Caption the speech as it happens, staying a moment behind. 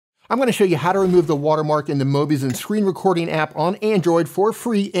I'm going to show you how to remove the watermark in the Mobizen screen recording app on Android for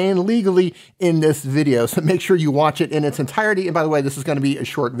free and legally in this video. So make sure you watch it in its entirety. And by the way, this is going to be a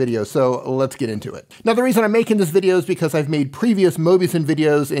short video, so let's get into it. Now, the reason I'm making this video is because I've made previous Mobizen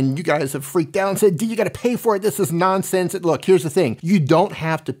videos and you guys have freaked out and said, "Dude, you got to pay for it. This is nonsense." Look, here's the thing. You don't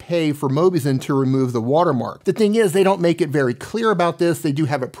have to pay for Mobizen to remove the watermark. The thing is, they don't make it very clear about this. They do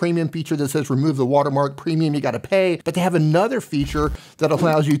have a premium feature that says remove the watermark. Premium, you got to pay. But they have another feature that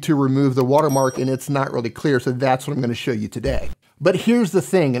allows you to remove the watermark, and it's not really clear. So that's what I'm going to show you today. But here's the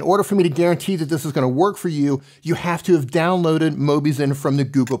thing, in order for me to guarantee that this is going to work for you, you have to have downloaded Mobizen from the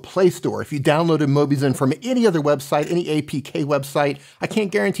Google Play Store. If you downloaded Mobizen from any other website, any APK website, I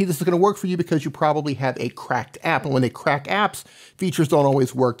can't guarantee this is going to work for you because you probably have a cracked app. And when they crack apps, features don't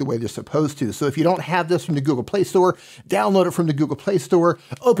always work the way they're supposed to. So if you don't have this from the Google Play Store, download it from the Google Play Store,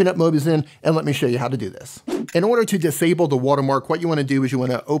 open up Mobizen, and let me show you how to do this. In order to disable the watermark, what you want to do is you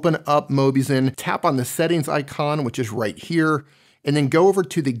want to open up Mobizen, tap on the settings icon, which is right here, and then go over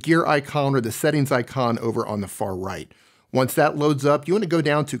to the gear icon or the settings icon over on the far right. Once that loads up, you want to go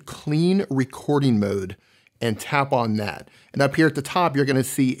down to clean recording mode and tap on that. And up here at the top, you're going to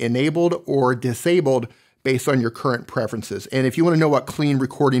see enabled or disabled based on your current preferences. And if you want to know what clean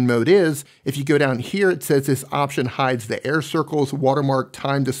recording mode is, if you go down here, it says this option hides the air circles, watermark,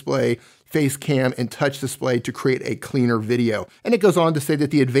 time display, face cam, and touch display to create a cleaner video. And it goes on to say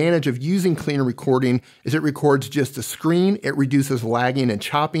that the advantage of using cleaner recording is it records just the screen, it reduces lagging and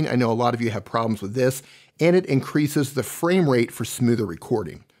chopping. I know a lot of you have problems with this, and it increases the frame rate for smoother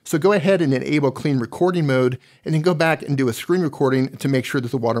recording. So go ahead and enable clean recording mode, and then go back and do a screen recording to make sure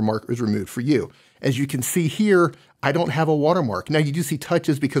that the watermark is removed for you. As you can see here, I don't have a watermark. Now you do see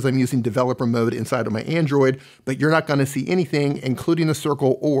touches because I'm using developer mode inside of my Android, but you're not gonna see anything, including a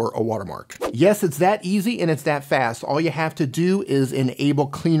circle or a watermark. Yes, it's that easy and it's that fast. All you have to do is enable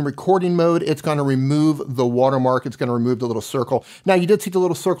clean recording mode. It's gonna remove the watermark. It's gonna remove the little circle. Now you did see the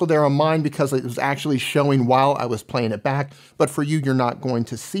little circle there on mine because it was actually showing while I was playing it back, but for you, you're not going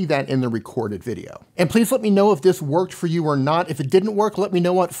to see that in the recorded video. And please let me know if this worked for you or not. If it didn't work, let me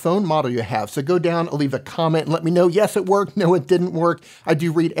know what phone model you have. So go down, leave a comment, and let me know, yes, it worked, no, it didn't work. I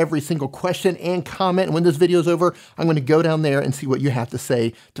do read every single question and comment. And when this video is over, I'm going to go down there and see what you have to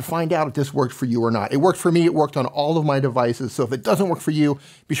say to find out if this worked for you or not. It worked for me. It worked on all of my devices. So if it doesn't work for you,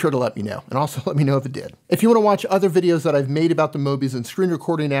 be sure to let me know. And also let me know if it did. If you want to watch other videos that I've made about the Mobizen screen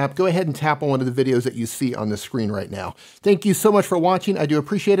recording app, go ahead and tap on one of the videos that you see on the screen right now. Thank you so much for watching. I do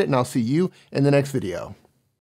appreciate it, and I'll see you in the next video.